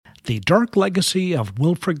the dark legacy of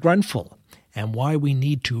Wilfred Grenfell and why we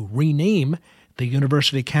need to rename the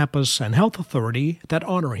university campus and health authority that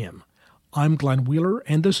honor him. I'm Glenn Wheeler,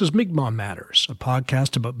 and this is Mi'kmaq Matters, a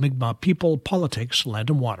podcast about Mi'kmaq people, politics, land,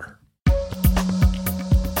 and water.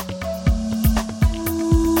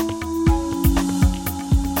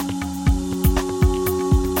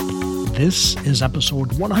 This is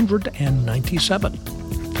episode 197.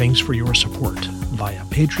 Thanks for your support via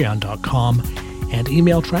patreon.com and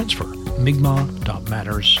email transfer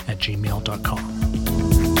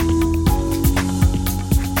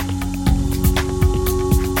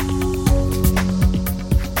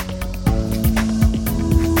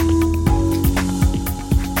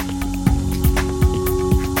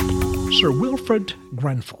Sir Wilfred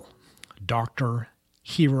Grenfell, doctor,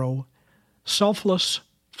 hero, selfless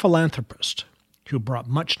philanthropist who brought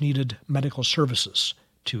much-needed medical services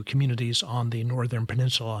to communities on the Northern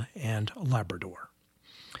Peninsula and Labrador.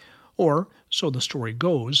 Or, so the story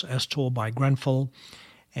goes, as told by Grenfell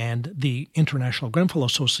and the International Grenfell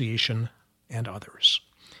Association and others.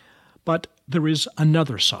 But there is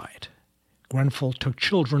another side. Grenfell took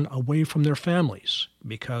children away from their families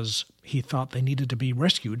because he thought they needed to be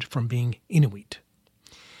rescued from being Inuit.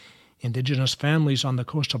 Indigenous families on the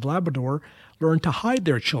coast of Labrador learned to hide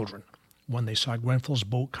their children when they saw Grenfell's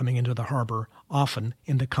boat coming into the harbor, often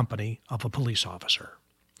in the company of a police officer.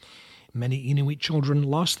 Many Inuit children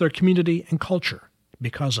lost their community and culture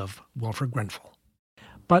because of Wilfred Grenfell.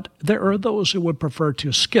 But there are those who would prefer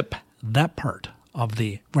to skip that part of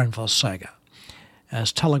the Grenfell saga,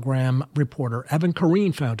 as Telegram reporter Evan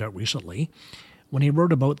Corrine found out recently when he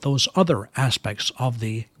wrote about those other aspects of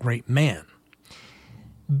the great man.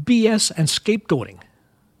 BS and scapegoating,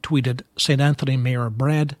 tweeted St. Anthony Mayor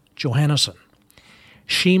Brad Johannesson.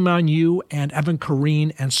 Shame on you and Evan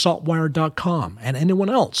Corrine and saltwire.com and anyone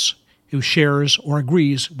else who shares or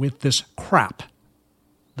agrees with this crap.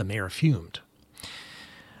 The mayor fumed.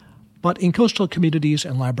 But in coastal communities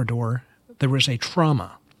in Labrador, there is a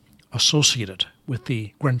trauma associated with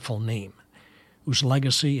the Grenfell name, whose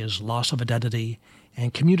legacy is loss of identity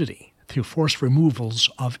and community through forced removals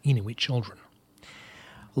of Inuit children.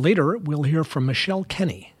 Later, we'll hear from Michelle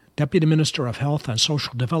Kenny, Deputy Minister of Health and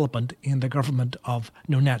Social Development in the government of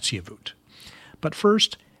Nunatsiavut. But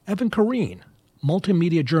first, Evan Corrine,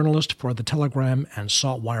 multimedia journalist for The Telegram and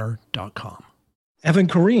saltwire.com. Evan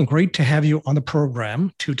Corrine, great to have you on the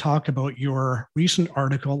program to talk about your recent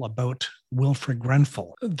article about Wilfred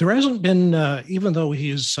Grenfell. There hasn't been, even though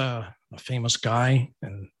he's a famous guy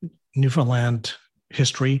in Newfoundland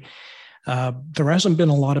history, there hasn't been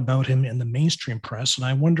a lot about him in the mainstream press, and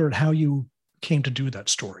I wondered how you came to do that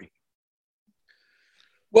story.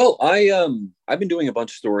 Well, I've been doing a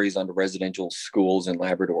bunch of stories on the residential schools in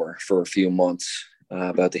Labrador for a few months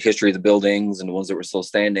about the history of the buildings and the ones that were still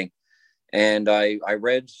standing. And I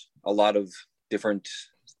read a lot of different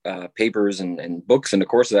papers and books in the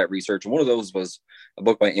course of that research. And one of those was a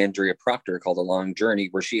book by Andrea Proctor called A Long Journey,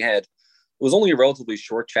 where it was only a relatively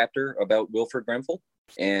short chapter about Wilfred Grenfell.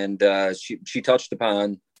 And she touched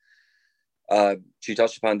upon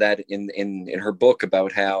that in her book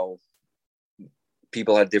about how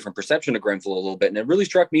people had a different perception of Grenfell a little bit. And it really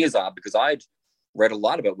struck me as odd because I'd read a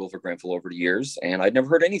lot about Wilfred Grenfell over the years, and I'd never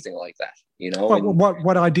heard anything like that, you know?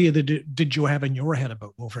 What idea did you have in your head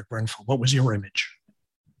about Wilfred Grenfell? What was your image?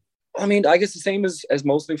 I mean, I guess the same as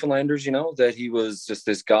most Newfoundlanders, you know, that he was just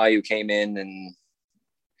this guy who came in and,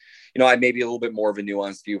 you know, I had maybe a little bit more of a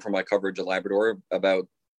nuanced view from my coverage of Labrador about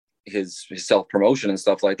his self-promotion and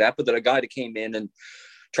stuff like that, but that a guy that came in and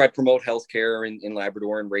tried to promote healthcare in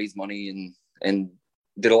Labrador and raise money and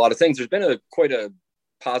did a lot of things. There's been quite a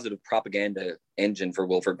positive propaganda engine for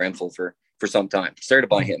Wilfred Grenfell for some time. Started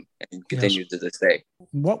by him and continues to this day.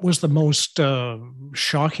 What was the most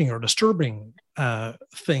shocking or disturbing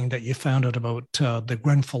thing that you found out about the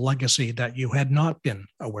Grenfell legacy that you had not been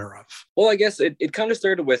aware of? Well, I guess it kind of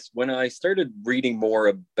started with when I started reading more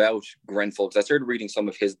about Grenfell, because I started reading some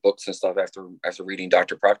of his books and stuff after reading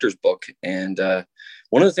Dr. Proctor's book. And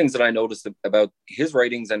one of the things that I noticed about his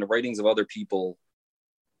writings and the writings of other people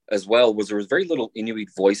as well was there was very little Inuit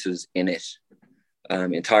voices in it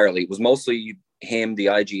entirely. It was mostly him, the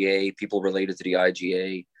IGA, people related to the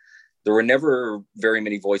IGA. There were never very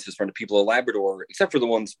many voices from the people of Labrador, except for the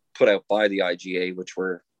ones put out by the IGA, which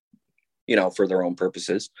were, you know, for their own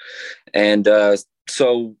purposes. And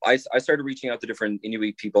so I started reaching out to different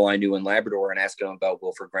Inuit people I knew in Labrador and asking them about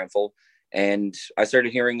Wilfred Grenfell. And I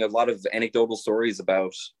started hearing a lot of anecdotal stories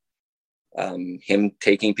about him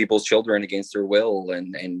taking people's children against their will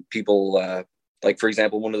and people like, for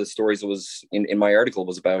example, one of the stories that was in my article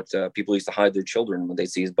was about people used to hide their children when they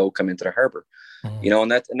see his boat come into the harbor.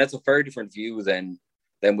 And that's a very different view than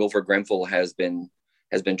Wilfred Grenfell has been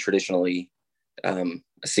traditionally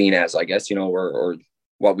seen as, I guess, or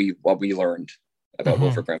what we learned about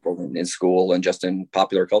Wilfred Grenfell in school and just in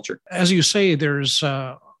popular culture. As you say, there's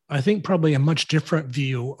I think probably a much different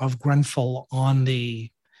view of Grenfell on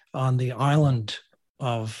the island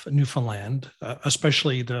of Newfoundland,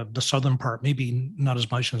 especially the southern part, maybe not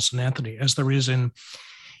as much in St. Anthony as there is in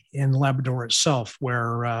Labrador itself,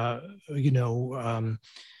 where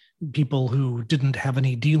people who didn't have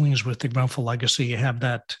any dealings with the Grenfell legacy have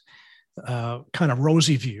that kind of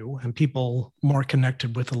rosy view, and people more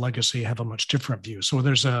connected with the legacy have a much different view. So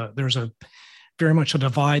there's a very much a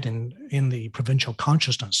divide in the provincial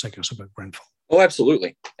consciousness, I guess, about Grenfell. Oh,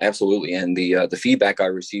 absolutely. And the feedback I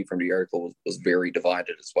received from the article was very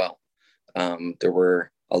divided as well. There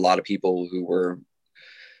were a lot of people who were,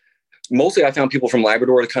 mostly I found people from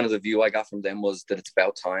Labrador. Kind of the view I got from them was that it's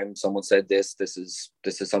about time someone said this. This is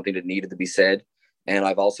something that needed to be said. And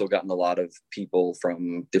I've also gotten a lot of people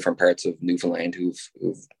from different parts of Newfoundland who've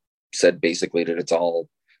said basically that it's all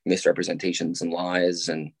misrepresentations and lies,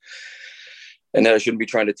 and that I shouldn't be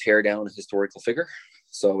trying to tear down a historical figure.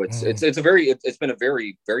 So it's been a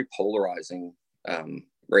very, very polarizing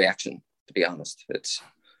reaction, to be honest. It's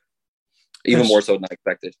even more so than I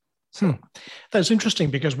expected. So. That's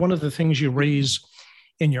interesting, because one of the things you raise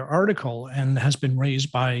in your article, and has been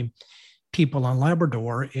raised by people on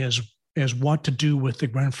Labrador, is what to do with the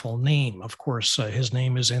Grenfell name. Of course, his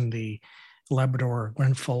name is in the Labrador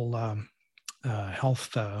Grenfell Health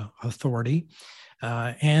Authority,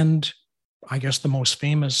 and I guess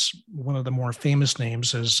one of the more famous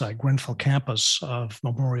names is Grenfell Campus of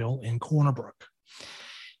Memorial in Corner Brook.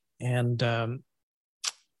 And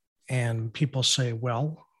people say,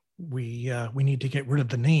 well, we need to get rid of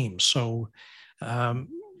the name. So do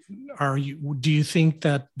you think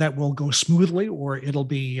that will go smoothly, or it'll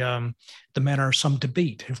be the matter of some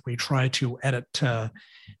debate if we try to edit the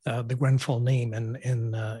Grenfell name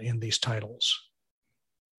in these titles?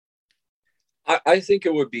 I think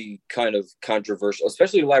it would be kind of controversial,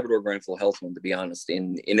 especially Labrador Grenfell Health one, to be honest.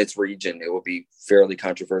 In its region, it would be fairly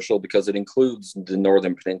controversial because it includes the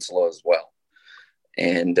Northern Peninsula as well.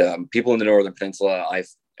 And people in the Northern Peninsula,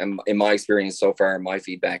 in my experience so far, my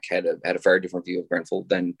feedback had a very different view of Grenfell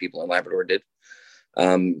than people in Labrador did.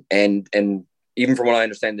 And even from what I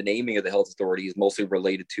understand, the naming of the health authority is mostly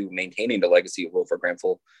related to maintaining the legacy of Wilfred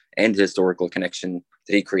Grenfell and the historical connection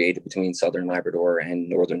that he created between Southern Labrador and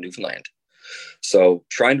Northern Newfoundland. So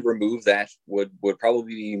trying to remove that would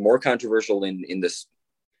probably be more controversial in this,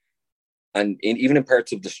 and even in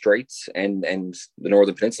parts of the Straits and the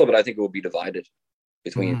Northern Peninsula. But I think it will be divided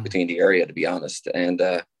between the area, to be honest. And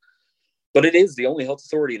but it is the only health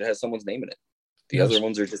authority that has someone's name in it. The other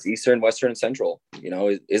ones are just Eastern, Western, and Central.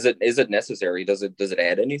 Is it necessary? Does it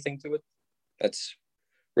add anything to it? That's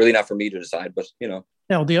really not for me to decide. But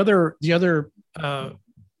now the other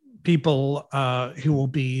people who will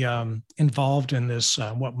be involved in this,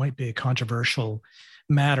 what might be a controversial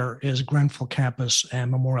matter, is Grenfell Campus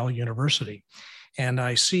and Memorial University. And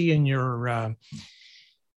I see in your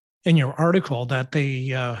article that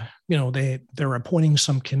they're appointing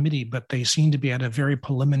some committee, but they seem to be at a very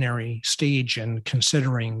preliminary stage in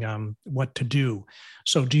considering what to do.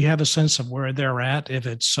 So do you have a sense of where they're at? If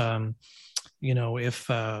it's if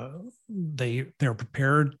they're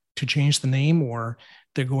prepared to change the name, or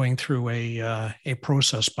they're going through a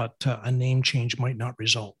process, but a name change might not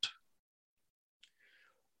result?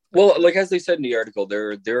 Well, like as they said in the article,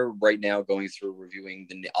 they're right now going through reviewing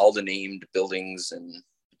all the named buildings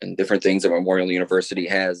and different things that Memorial University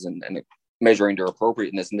has, and measuring their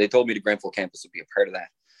appropriateness. And they told me the Grenfell campus would be a part of that.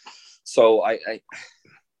 So I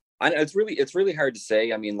it's really hard to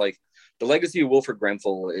say. I mean, like, the legacy of Wilfred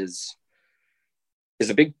Grenfell is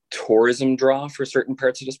a big tourism draw for certain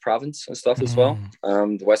parts of this province and stuff as well.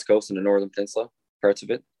 The West Coast and the Northern Peninsula, parts of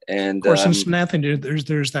it. And of course, in St. Anthony,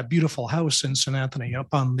 there's that beautiful house in St. Anthony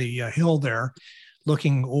up on the hill there,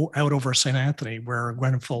 looking out over St. Anthony, where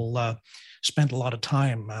Grenfell spent a lot of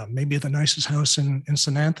time. Maybe the nicest house in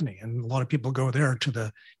St. Anthony, and a lot of people go there to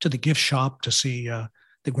the gift shop to see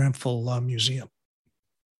the Grenfell Museum.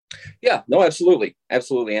 Yeah, no, absolutely,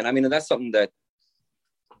 and I mean, that's something that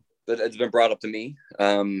has been brought up to me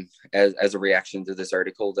as a reaction to this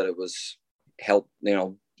article, that it was help.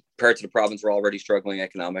 Parts of the province were already struggling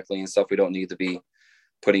economically and stuff. We don't need to be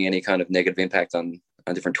putting any kind of negative impact on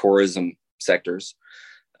different tourism sectors.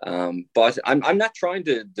 But I'm not trying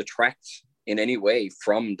to detract in any way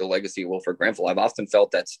from the legacy of Wilfred Grenfell. I've often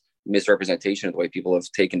felt that's misrepresentation of the way people have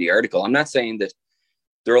taken the article. I'm not saying that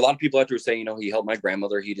there are a lot of people out there saying, he helped my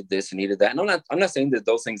grandmother, he did this and he did that. And I'm not saying that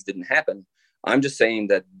those things didn't happen. I'm just saying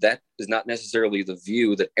that is not necessarily the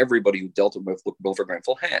view that everybody who dealt with Wilfred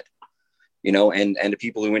Grenfell had, and the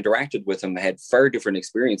people who interacted with him had far different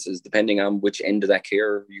experiences depending on which end of that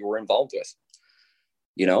care you were involved with.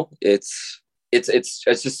 It's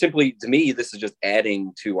just simply, to me, this is just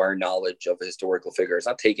adding to our knowledge of a historical figure. It's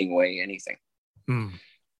not taking away anything.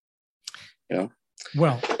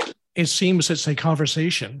 Well, it seems it's a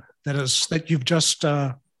conversation that you've just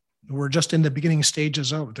we're just in the beginning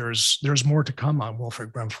stages of. There's more to come on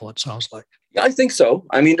Wilfred Grenfell, it sounds like. Yeah, I think so.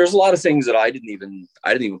 I mean, there's a lot of things that I didn't even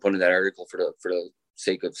put in that article for the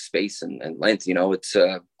sake of space and length. It's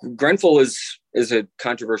Grenfell is a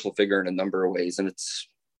controversial figure in a number of ways, and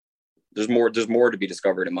there's more to be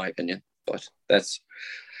discovered, in my opinion. But that's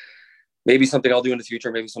maybe something I'll do in the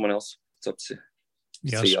future. Maybe someone else. It's up to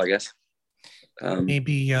see, I guess.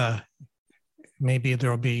 Maybe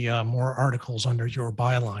there'll be more articles under your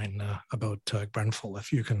byline about Grenfell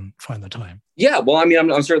if you can find the time. Yeah, well, I mean,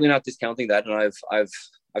 I'm certainly not discounting that, and I've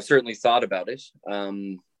certainly thought about it.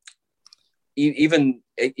 Even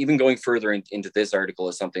going further into this article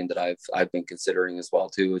is something that I've been considering as well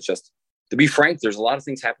too. It's just, to be frank, there's a lot of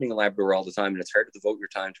things happening in Labrador all the time, and it's hard to devote your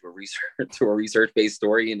time to a research-based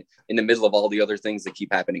story in the middle of all the other things that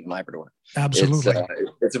keep happening in Labrador. Absolutely,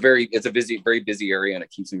 it's a very busy area, and it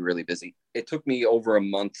keeps me really busy. It took me over a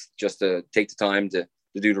month just to take the time to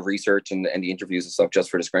do the research and the interviews and stuff just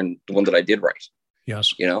for the one that I did write.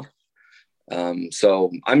 Yes,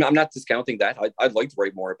 so I'm not discounting that. I'd like to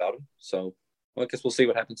write more about him. So I guess we'll see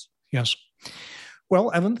what happens. Yes.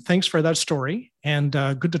 Well, Evan, thanks for that story, and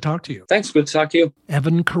good to talk to you. Thanks. Good to talk to you.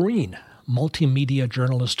 Evan Kareen, multimedia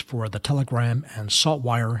journalist for The Telegram and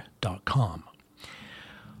saltwire.com.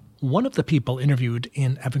 One of the people interviewed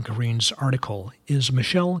in Evan Kareen's article is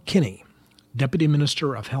Michelle Kinney, Deputy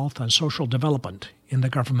Minister of Health and Social Development in the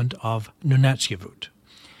government of Nunatsiavut.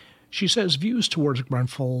 She says views towards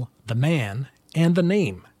Grenfell, the man, and the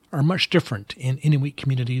name are much different in Inuit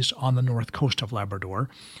communities on the north coast of Labrador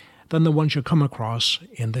than the ones you come across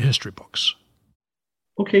in the history books.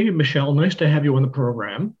 Okay, Michelle, nice to have you on the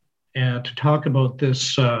program to talk about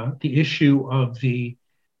this, the issue of the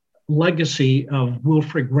legacy of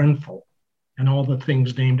Wilfred Grenfell and all the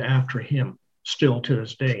things named after him still to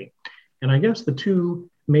this day. And I guess the two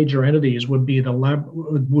major entities would be the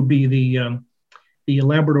Labrador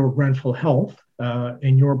Grenfell Health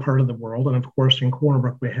in your part of the world, and of course in Corner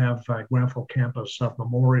Brook we have Grenfell Campus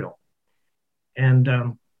Memorial. And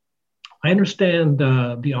I understand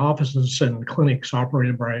the offices and clinics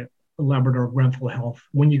operated by Labrador Grenfell Health,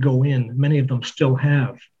 when you go in, many of them still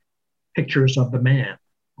have pictures of the man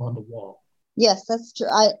on the wall. Yes, that's true.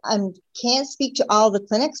 I can't speak to all the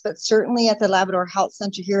clinics, but certainly at the Labrador Health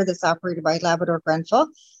Center here that's operated by Labrador Grenfell,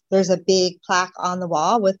 there's a big plaque on the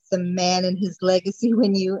wall with the man and his legacy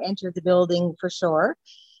when you enter the building, for sure.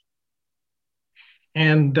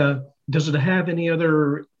 And does it have any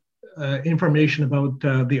other information about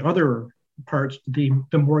the other parts, the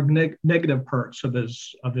more negative parts of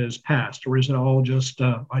his past, or is it all just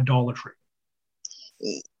idolatry?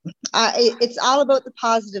 It's all about the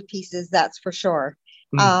positive pieces, that's for sure.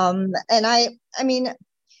 And I mean,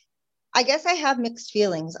 I guess I have mixed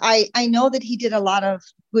feelings. I know that he did a lot of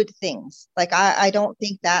good things. Like, I don't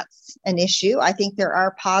think that's an issue. I think there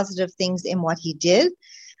are positive things in what he did.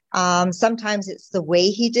 Sometimes it's the way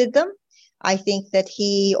he did them. I think that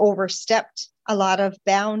he overstepped a lot of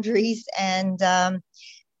boundaries and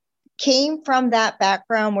came from that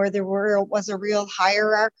background where there was a real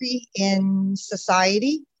hierarchy in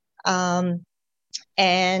society,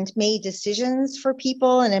 and made decisions for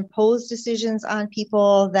people and imposed decisions on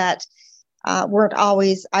people that weren't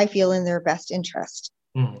always, I feel, in their best interest.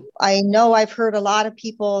 I know I've heard a lot of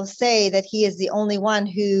people say that he is the only one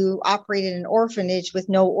who operated an orphanage with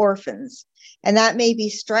no orphans, and that may be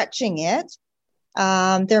stretching it.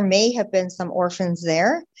 There may have been some orphans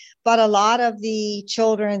there, but a lot of the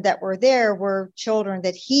children that were there were children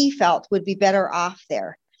that he felt would be better off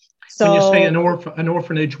there. So, when you say an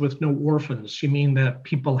orphanage with no orphans, you mean that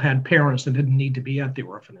people had parents that didn't need to be at the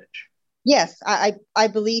orphanage? Yes, I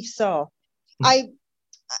believe so.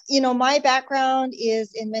 My background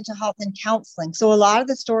is in mental health and counseling. So a lot of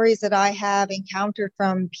the stories that I have encountered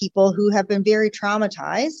from people who have been very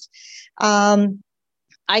traumatized,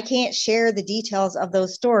 I can't share the details of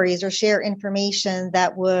those stories or share information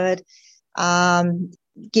that would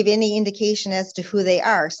give any indication as to who they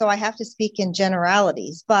are. So I have to speak in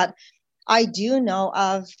generalities, but I do know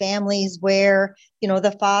of families where,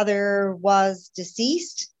 the father was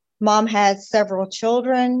deceased, mom had several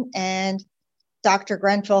children, and Dr.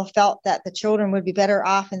 Grenfell felt that the children would be better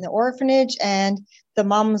off in the orphanage and the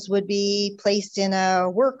moms would be placed in a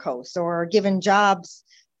workhouse or given jobs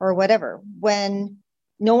or whatever, when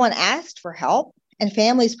no one asked for help, and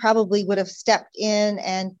families probably would have stepped in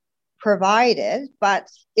and provided, but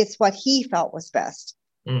it's what he felt was best.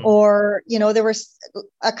 Or, there was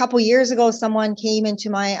a couple years ago, someone came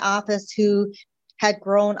into my office who had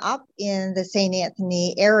grown up in the St.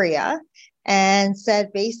 Anthony area and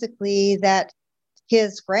said basically that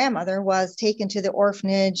his grandmother was taken to the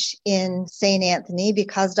orphanage in St. Anthony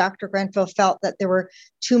because Dr. Grenfell felt that there were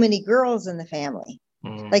too many girls in the family.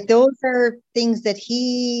 Like, those are things that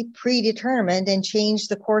he predetermined and changed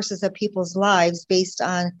the courses of people's lives based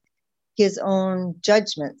on his own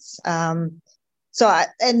judgments. And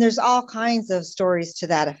there's all kinds of stories to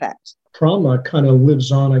that effect. Trauma kind of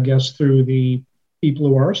lives on, I guess, through the people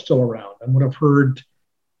who are still around and would have heard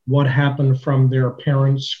what happened from their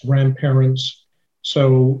parents, grandparents.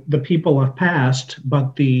 So the people have passed,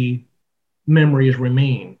 but the memories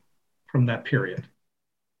remain from that period.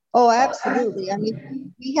 Oh, absolutely. I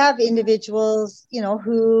mean, we have individuals,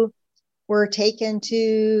 who were taken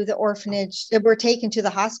to the orphanage, were taken to the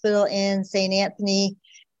hospital in St. Anthony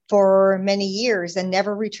for many years and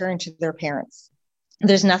never returned to their parents.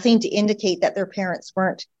 There's nothing to indicate that their parents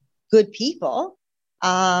weren't good people.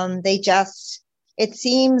 It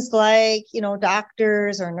seems like,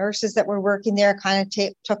 doctors or nurses that were working there kind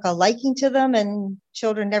of took a liking to them, and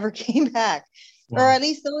children never came back. Wow. Or at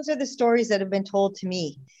least those are the stories that have been told to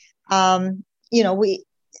me.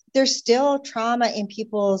 There's still trauma in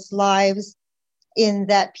people's lives in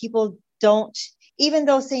that people don't, even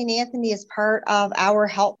though St. Anthony is part of our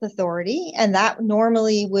health authority, and that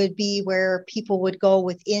normally would be where people would go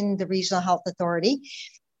within the regional health authority,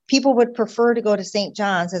 people would prefer to go to St.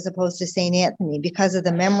 John's as opposed to St. Anthony because of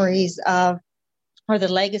the memories of, or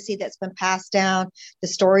the legacy that's been passed down, the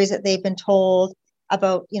stories that they've been told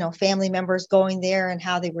about, family members going there and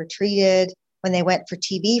how they were treated when they went for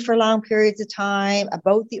TB for long periods of time,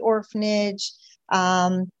 about the orphanage,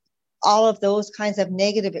 all of those kinds of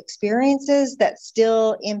negative experiences that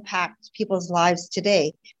still impact people's lives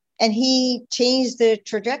today. And he changed the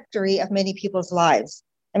trajectory of many people's lives.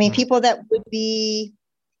 I mean, people that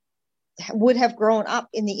would have grown up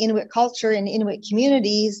in the Inuit culture and Inuit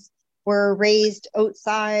communities were raised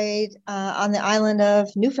outside on the island of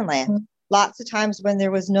Newfoundland, lots of times when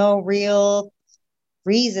there was no real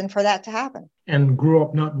reason for that to happen. And grew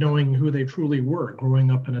up not knowing who they truly were, growing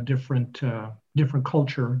up in a different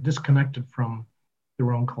culture, disconnected from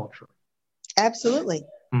their own culture. Absolutely.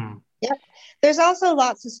 Yeah. There's also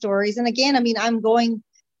lots of stories. And again, I mean, I'm going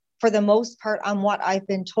for the most part on what I've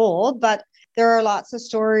been told, but there are lots of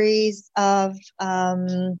stories of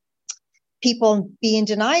people being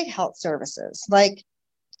denied health services. Like,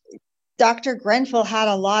 Dr. Grenfell had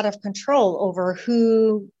a lot of control over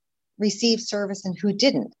who received service and who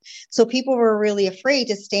didn't. So people were really afraid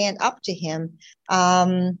to stand up to him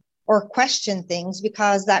or question things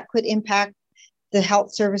because that could impact the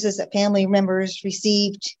health services that family members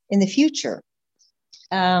received in the future.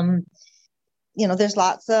 There's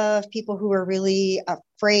lots of people who are really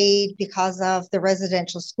afraid because of the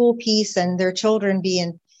residential school piece and their children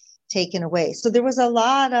being taken away. So there was a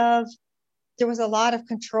lot of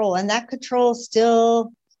control, and that control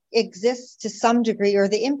still exists to some degree, or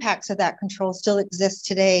the impacts of that control still exist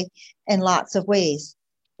today in lots of ways.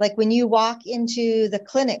 Like when you walk into the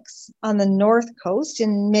clinics on the North Coast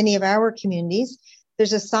in many of our communities,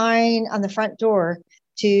 there's a sign on the front door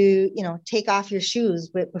to, take off your shoes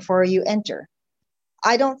before you enter.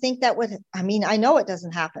 I don't think that I know it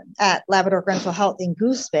doesn't happen at Labrador Grenfell Health in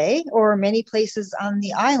Goose Bay or many places on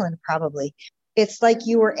the island, probably. It's like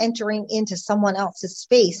you were entering into someone else's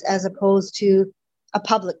space as opposed to a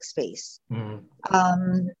public space.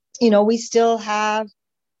 We still have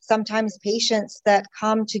sometimes patients that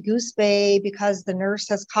come to Goose Bay because the nurse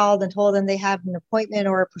has called and told them they have an appointment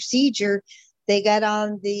or a procedure. They get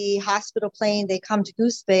on the hospital plane, they come to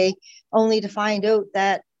Goose Bay only to find out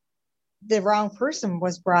that the wrong person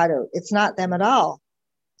was brought out. It's not them at all.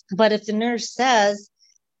 But if the nurse says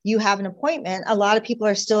you have an appointment, a lot of people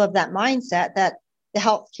are still of that mindset that the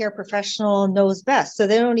healthcare professional knows best. So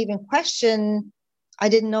they don't even question, I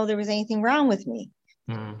didn't know there was anything wrong with me.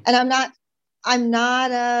 And I'm not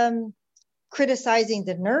criticizing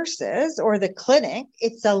the nurses or the clinic.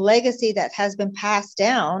 It's a legacy that has been passed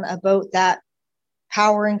down about that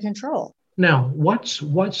power and control. Now, what's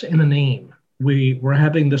in a name? We're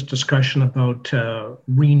having this discussion about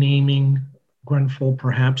renaming Grenfell,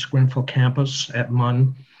 perhaps Grenfell Campus at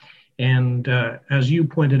MUN. And as you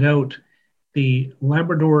pointed out, the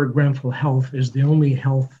Labrador Grenfell Health is the only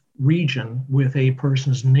health region with a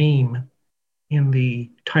person's name in the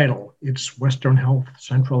title. It's Western Health,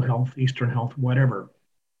 Central Health, Eastern Health, whatever.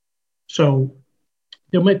 So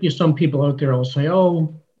there might be some people out there who'll say,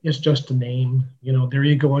 oh, it's just a name. You know, there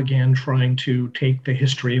you go again, trying to take the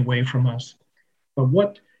history away from us. But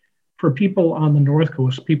what, for people on the North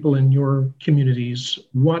Coast, people in your communities,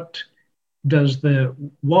 what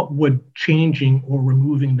would changing or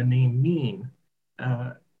removing the name mean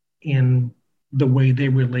in the way they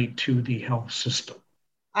relate to the health system?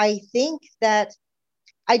 I think that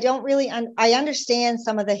I don't really, I understand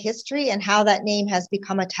some of the history and how that name has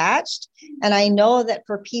become attached. And I know that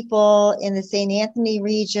for people in the St. Anthony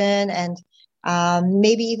region and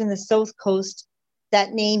maybe even the South Coast,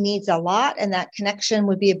 that name means a lot and that connection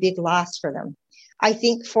would be a big loss for them. I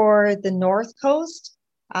think for the North Coast,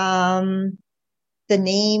 the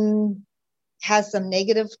name has some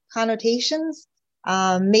negative connotations.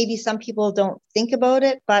 Maybe some people don't think about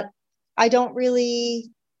it, but I don't really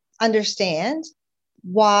understand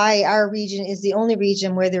why our region is the only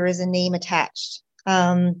region where there is a name attached.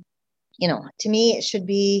 You know, to me, it should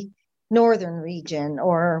be Northern region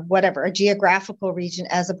or whatever, a geographical region,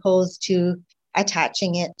 as opposed to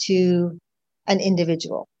attaching it to an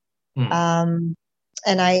individual. And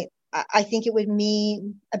I think it would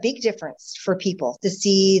mean a big difference for people to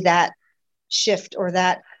see that shift or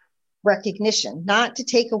that recognition, not to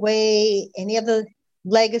take away any of the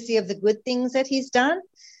legacy of the good things that he's done.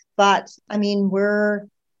 But I mean, we're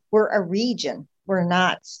a region. We're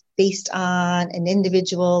not based on an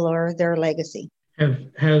individual or their legacy.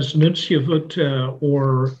 Has Nunavut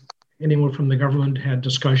or anyone from the government had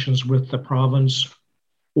discussions with the province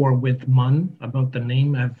or with MUN about the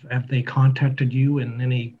name? Have they contacted you in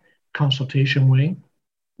any consultation way?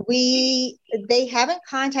 They haven't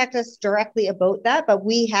contacted us directly about that, but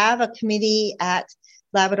we have a committee at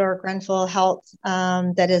Labrador Grenfell Health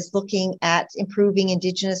that is looking at improving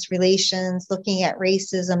Indigenous relations, looking at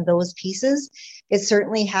racism, those pieces. It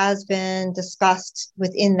certainly has been discussed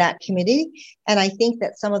within that committee. And I think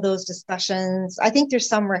that some of those discussions, I think there's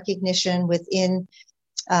some recognition within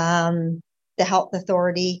the health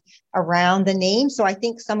authority around the name. So I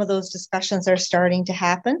think some of those discussions are starting to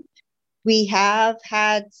happen. We have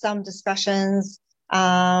had some discussions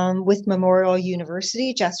with Memorial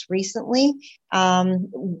University just recently.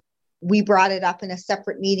 We brought it up in a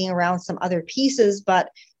separate meeting around some other pieces, but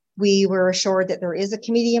we were assured that there is a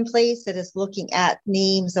committee in place that is looking at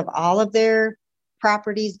names of all of their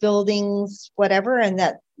properties, buildings, whatever, and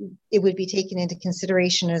that it would be taken into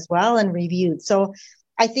consideration as well and reviewed. So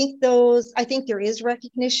I think there is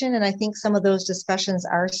recognition, and I think some of those discussions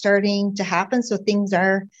are starting to happen. So things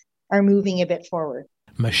are moving a bit forward.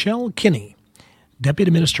 Michelle Kinney,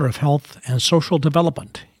 Deputy Minister of Health and Social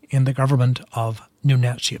Development in the government of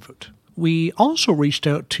Nunavut. We also reached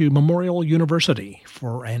out to Memorial University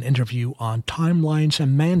for an interview on timelines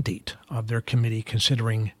and mandate of their committee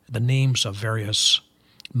considering the names of various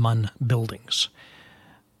MUN buildings.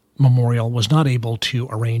 Memorial was not able to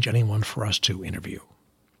arrange anyone for us to interview.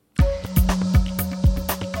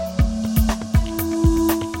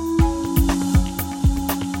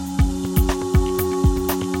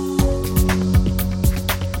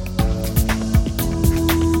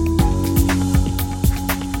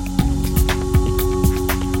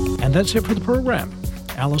 And that's it for the program.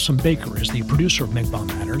 Allison Baker is the producer of Mi'kmaq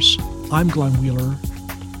Matters. I'm Glenn Wheeler.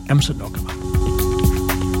 Emsit Nokama.